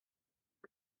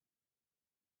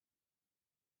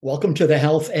Welcome to the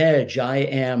Health Edge. I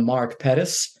am Mark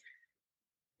Pettis,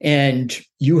 and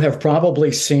you have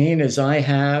probably seen, as I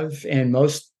have in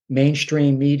most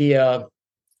mainstream media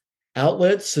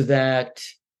outlets, that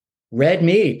red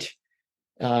meat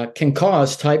can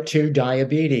cause type 2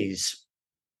 diabetes.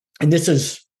 And this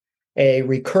is a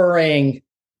recurring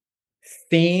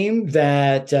theme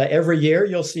that every year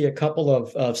you'll see a couple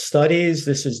of studies.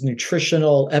 This is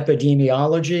nutritional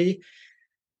epidemiology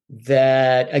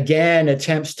that again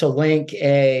attempts to link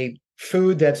a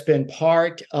food that's been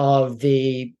part of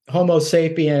the Homo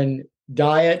sapien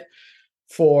diet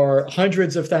for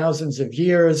hundreds of thousands of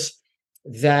years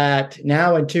that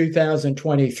now in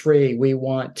 2023 we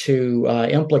want to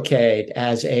implicate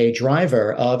as a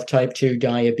driver of type 2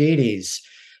 diabetes.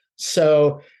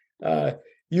 So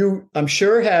you, I'm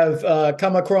sure, have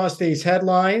come across these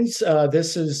headlines.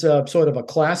 This is sort of a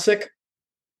classic.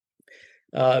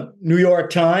 New York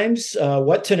Times,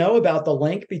 what to know about the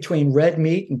link between red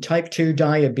meat and type 2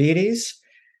 diabetes.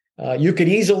 You could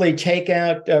easily take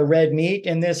out red meat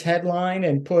in this headline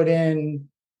and put in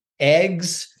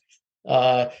eggs.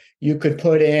 You could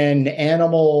put in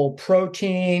animal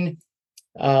protein.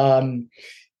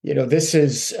 This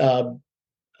is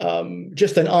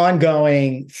just an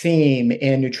ongoing theme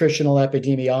in nutritional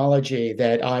epidemiology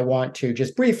that I want to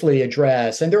just briefly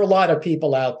address. And there are a lot of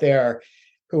people out there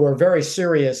who are very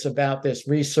serious about this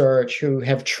research, who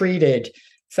have treated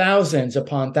thousands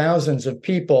upon thousands of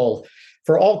people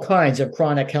for all kinds of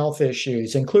chronic health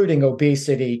issues, including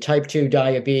obesity, type 2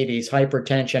 diabetes,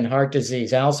 hypertension, heart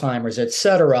disease, Alzheimer's, et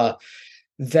cetera,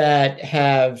 that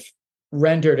have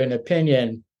rendered an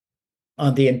opinion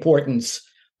on the importance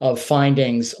of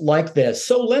findings like this.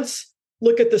 So let's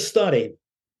look at the study.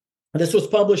 This was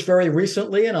published very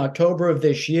recently in October of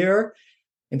this year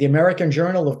in the American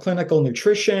Journal of Clinical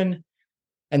Nutrition.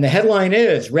 And the headline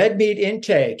is Red Meat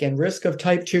Intake and Risk of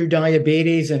Type 2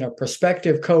 Diabetes in a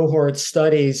Prospective Cohort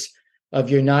Studies of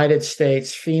United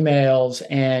States Females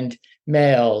and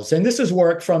Males. And this is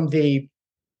work from the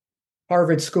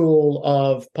Harvard School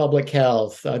of Public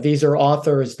Health. These are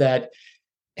authors that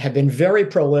have been very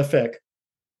prolific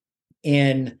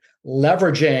in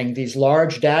leveraging these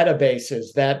large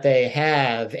databases that they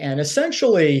have, and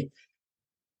essentially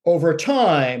over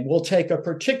time, we'll take a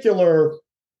particular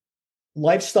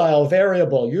lifestyle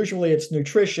variable. Usually it's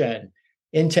nutrition,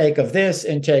 intake of this,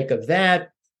 intake of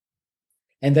that.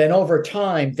 And then over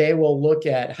time, they will look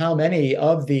at how many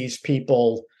of these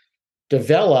people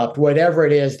developed whatever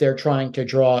it is they're trying to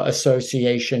draw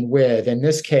association with. In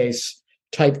this case,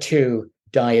 type 2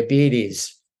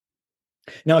 diabetes.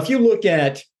 Now, if you look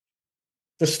at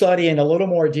the study in a little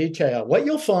more detail, what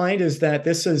you'll find is that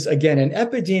this is, again, an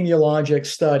epidemiologic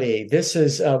study. This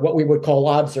is what we would call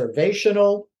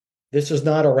observational. This is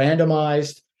not a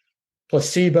randomized,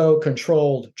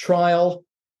 placebo-controlled trial,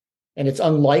 and it's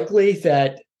unlikely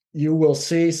that you will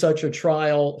see such a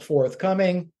trial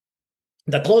forthcoming.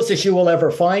 The closest you will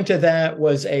ever find to that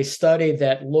was a study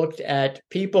that looked at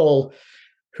people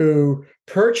who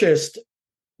purchased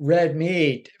red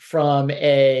meat from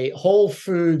a Whole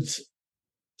Foods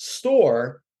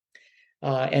store,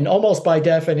 and almost by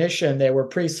definition, they were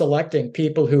pre-selecting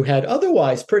people who had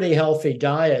otherwise pretty healthy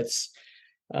diets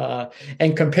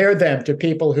and compared them to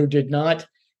people who did not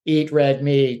eat red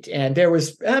meat. And there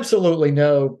was absolutely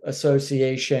no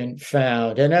association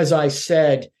found. And as I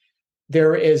said,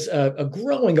 there is a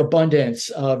growing abundance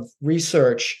of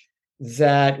research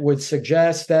that would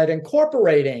suggest that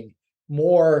incorporating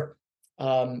more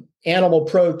animal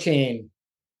protein,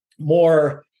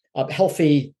 more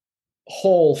healthy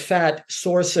whole fat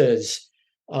sources.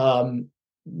 And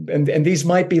these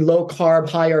might be low carb,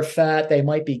 higher fat. They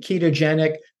might be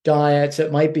ketogenic diets.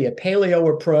 It might be a paleo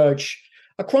approach.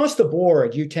 Across the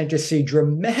board, you tend to see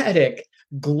dramatic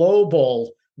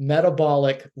global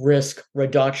metabolic risk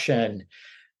reduction,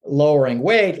 lowering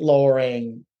weight,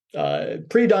 lowering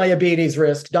prediabetes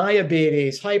risk,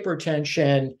 diabetes,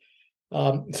 hypertension.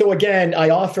 So again, I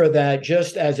offer that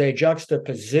just as a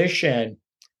juxtaposition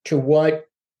to what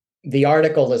the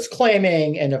article is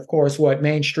claiming, and of course, what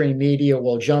mainstream media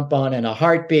will jump on in a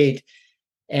heartbeat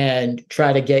and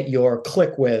try to get your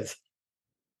click with.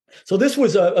 So this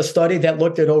was a study that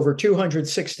looked at over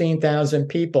 216,000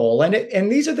 people,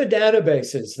 and these are the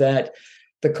databases that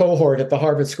the cohort at the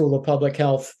Harvard School of Public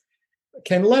Health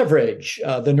can leverage.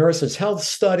 The Nurses' Health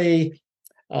Study,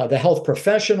 the Health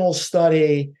Professionals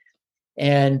Study,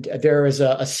 and there is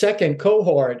a second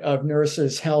cohort of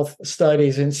nurses' health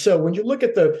studies. And so when you look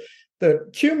at the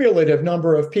cumulative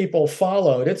number of people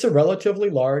followed, it's a relatively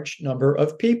large number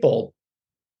of people.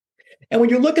 And when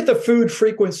you look at the food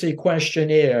frequency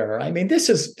questionnaire, I mean, this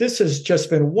has just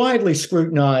been widely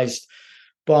scrutinized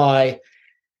by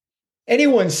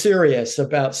anyone serious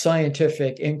about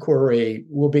scientific inquiry.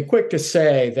 Will be quick to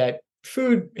say that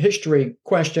food history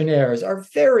questionnaires are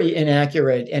very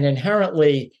inaccurate and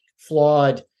inherently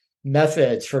flawed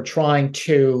methods for trying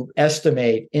to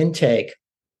estimate intake.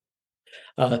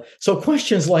 So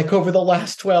questions like, over the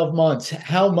last 12 months,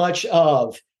 how much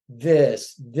of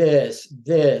this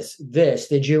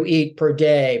did you eat per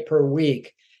day, per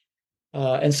week?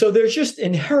 And so there's just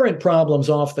inherent problems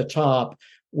off the top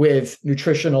with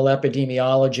nutritional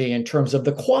epidemiology in terms of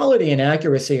the quality and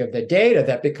accuracy of the data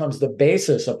that becomes the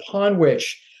basis upon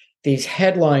which these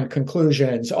headline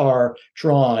conclusions are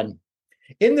drawn.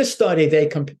 In the study, they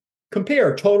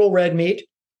compare total red meat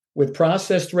with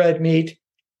processed red meat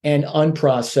and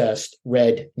unprocessed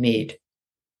red meat.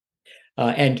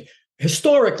 And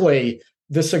historically,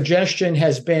 the suggestion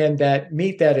has been that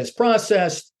meat that is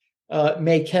processed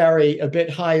may carry a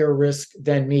bit higher risk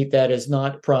than meat that is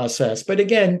not processed. But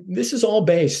again, this is all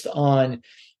based on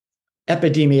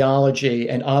epidemiology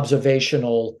and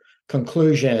observational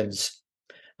conclusions.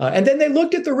 And then they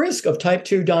looked at the risk of type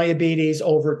 2 diabetes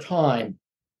over time.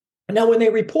 Now, when they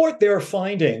report their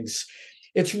findings,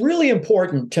 it's really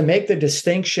important to make the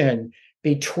distinction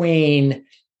between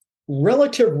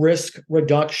relative risk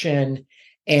reduction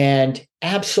and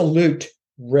absolute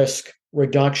risk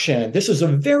reduction. This is a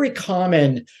very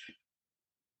common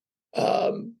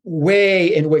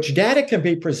way in which data can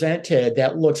be presented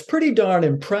that looks pretty darn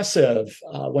impressive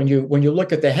when you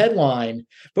look at the headline.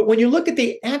 But when you look at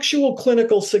the actual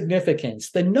clinical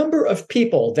significance, the number of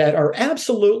people that are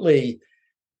absolutely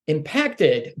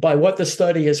impacted by what the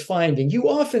study is finding, you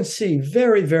often see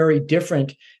very, very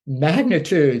different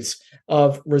magnitudes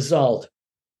of result.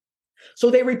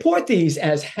 So they report these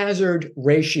as hazard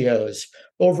ratios.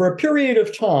 Over a period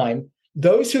of time,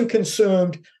 those who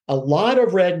consumed a lot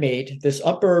of red meat, this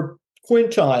upper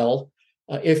quintile,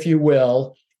 if you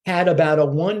will, had about a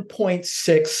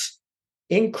 1.6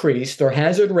 increased or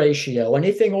hazard ratio.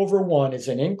 Anything over 1 is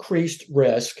an increased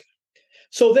risk.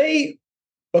 So they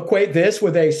equate this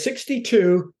with a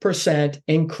 62%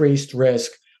 increased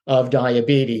risk of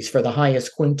diabetes for the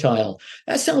highest quintile.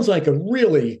 That sounds like a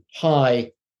really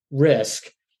high risk,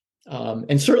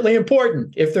 and certainly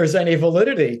important if there's any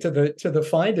validity to the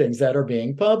findings that are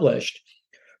being published.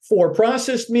 For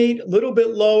processed meat, a little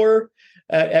bit lower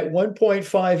at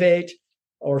 1.58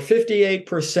 or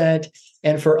 58%,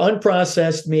 and for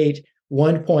unprocessed meat,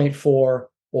 1.4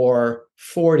 or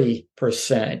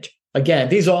 40%. Again,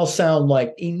 these all sound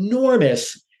like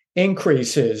enormous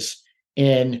increases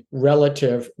in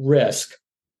relative risk.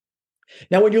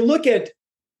 Now, when you look at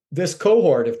this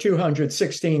cohort of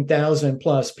 216,000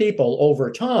 plus people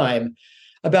over time,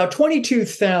 about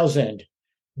 22,000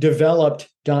 developed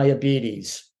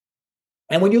diabetes.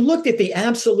 And when you looked at the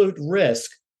absolute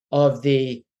risk of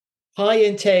the high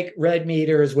intake red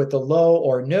meaters with the low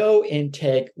or no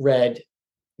intake red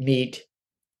meat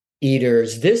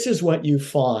eaters, this is what you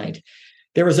find.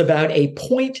 There is about a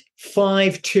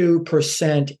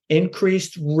 0.52%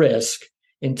 increased risk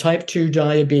in type 2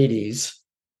 diabetes.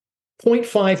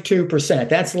 0.52%,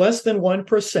 that's less than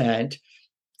 1%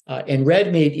 in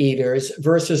red meat eaters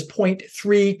versus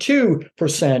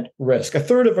 0.32% risk,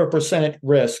 0.33%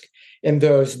 risk in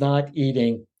those not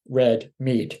eating red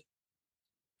meat.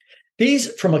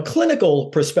 These, from a clinical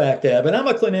perspective, and I'm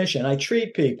a clinician, I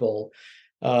treat people,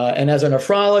 and as a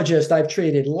nephrologist, I've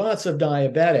treated lots of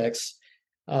diabetics.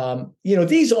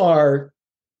 These are,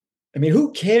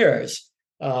 who cares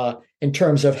in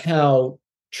terms of how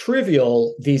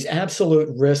trivial these absolute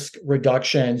risk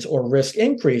reductions or risk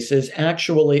increases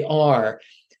actually are.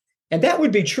 And that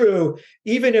would be true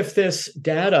even if this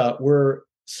data were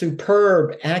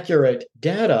superb, accurate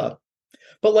data.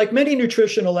 But like many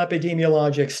nutritional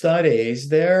epidemiologic studies,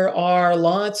 there are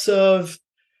lots of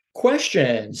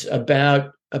questions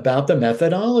about the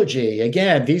methodology.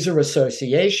 Again, these are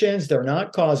associations, they're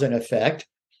not cause and effect.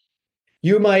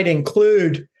 You might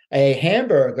include a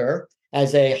hamburger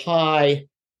as a high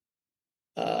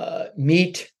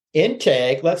meat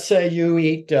intake. Let's say you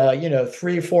eat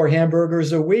 3-4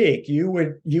 hamburgers a week. You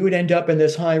would end up in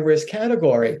this high risk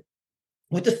category.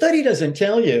 What the study doesn't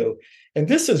tell you, and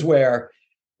this is where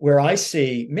I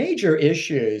see major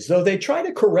issues, though they try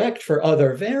to correct for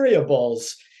other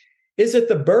variables, is it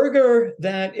the burger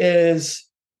that is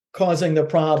causing the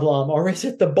problem, or is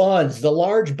it the buns, the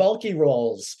large bulky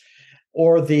rolls,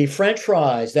 or the French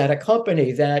fries that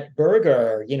accompany that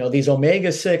burger? These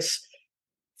omega-6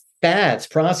 fats,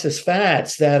 processed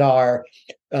fats that are,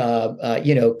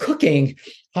 cooking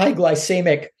high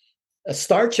glycemic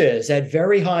starches at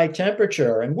very high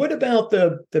temperature? And what about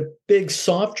the big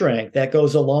soft drink that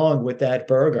goes along with that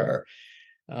burger?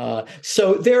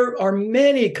 So there are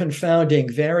many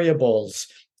confounding variables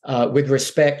with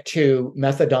respect to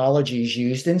methodologies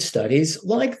used in studies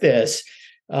like this.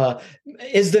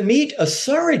 Is the meat a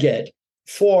surrogate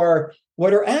for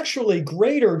what are actually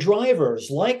greater drivers,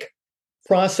 like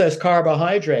processed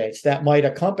carbohydrates that might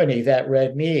accompany that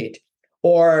red meat?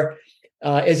 Or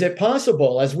is it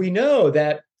possible, as we know,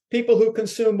 that people who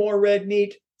consume more red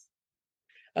meat,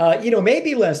 may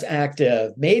be less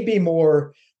active, may be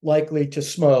more likely to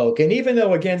smoke? And even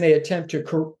though, again, they attempt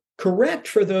to correct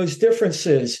for those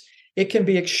differences, it can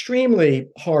be extremely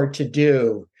hard to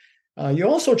do. You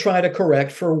also try to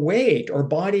correct for weight or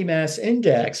body mass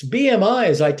index. BMI,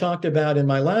 as I talked about in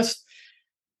my last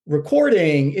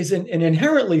recording, is an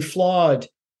inherently flawed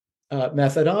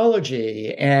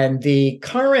methodology. And the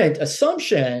current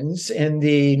assumptions in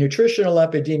the nutritional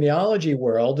epidemiology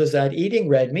world is that eating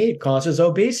red meat causes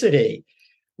obesity.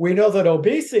 We know that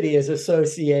obesity is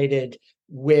associated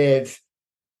with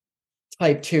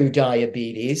type 2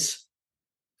 diabetes.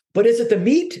 But is it the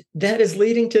meat that is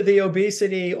leading to the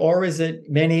obesity, or is it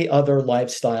many other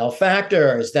lifestyle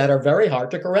factors that are very hard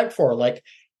to correct for, like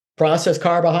processed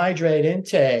carbohydrate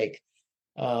intake,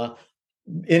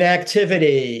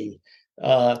 inactivity,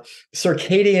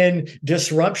 circadian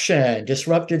disruption,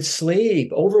 disrupted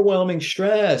sleep, overwhelming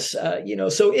stress?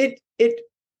 So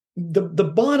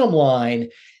the bottom line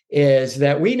is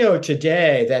that we know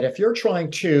today that if you're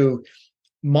trying to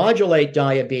modulate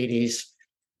diabetes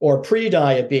or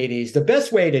pre-diabetes, the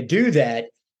best way to do that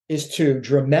is to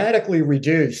dramatically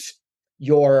reduce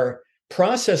your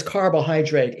processed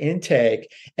carbohydrate intake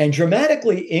and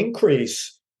dramatically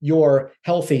increase your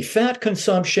healthy fat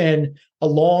consumption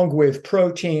along with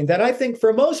protein that I think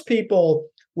for most people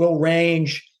will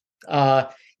range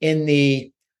in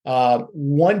the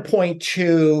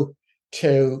 1.2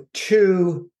 to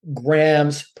 2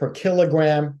 grams per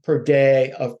kilogram per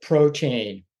day of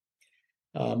protein.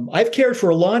 I've cared for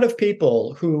a lot of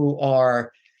people who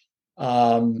are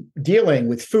dealing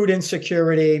with food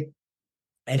insecurity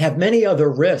and have many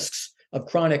other risks of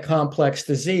chronic complex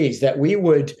disease that we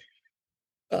would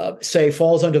say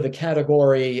falls under the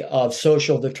category of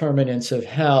social determinants of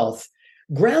health.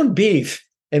 Ground beef,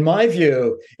 in my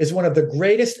view, is one of the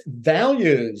greatest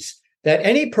values that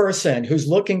any person who's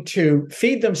looking to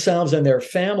feed themselves and their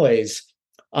families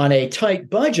on a tight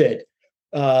budget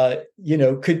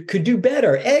could do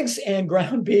better. Eggs and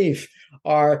ground beef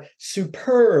are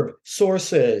superb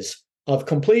sources of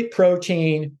complete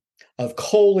protein, of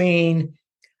choline,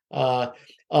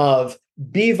 of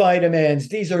B vitamins.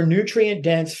 These are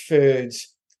nutrient-dense foods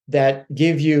that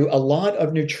give you a lot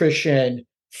of nutrition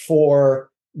for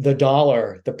the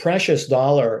dollar, the precious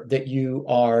dollar that you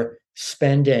are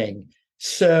spending.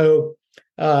 So,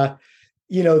 this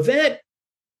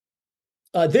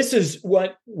is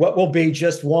what will be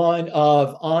just one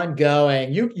of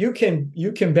ongoing. You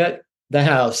can bet the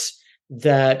house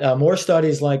that more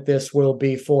studies like this will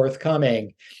be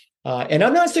forthcoming. And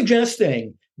I'm not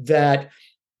suggesting that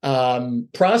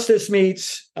processed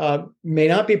meats may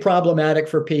not be problematic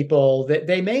for people. That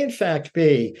they may in fact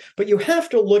be, but you have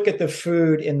to look at the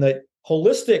food in the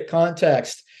holistic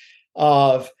context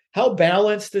of how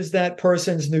balanced is that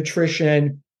person's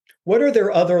nutrition. What are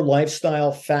their other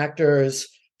lifestyle factors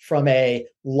from a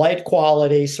light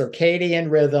quality, circadian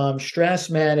rhythm, stress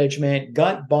management,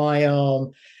 gut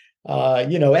biome,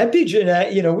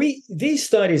 epigenetic? These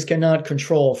studies cannot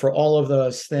control for all of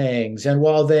those things. And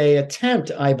while they attempt,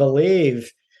 I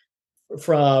believe,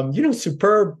 from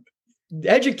superb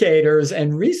educators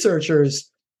and researchers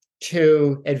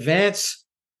to advance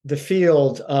the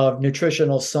field of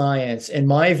nutritional science, in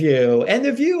my view, and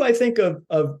the view, I think,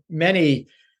 of many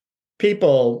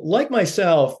people like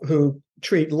myself who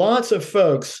treat lots of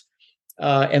folks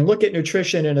and look at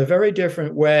nutrition in a very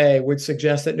different way, would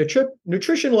suggest that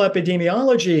nutritional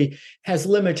epidemiology has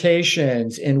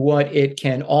limitations in what it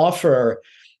can offer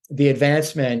the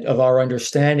advancement of our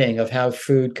understanding of how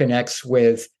food connects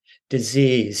with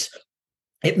disease.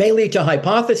 It may lead to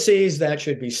hypotheses that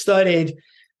should be studied,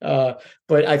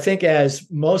 but I think, as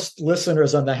most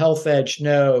listeners on the Health Edge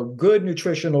know, good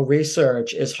nutritional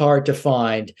research is hard to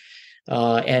find.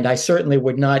 And I certainly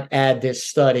would not add this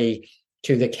study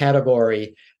to the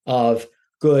category of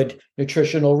good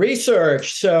nutritional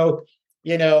research. So,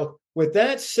 with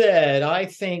that said, I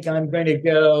think I'm going to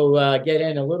go get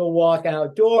in a little walk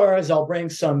outdoors. I'll bring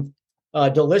some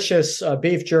delicious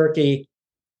beef jerky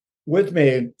with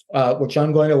me, which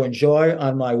I'm going to enjoy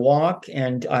on my walk.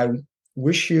 And I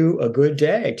wish you a good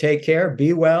day. Take care,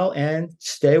 be well, and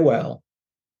stay well.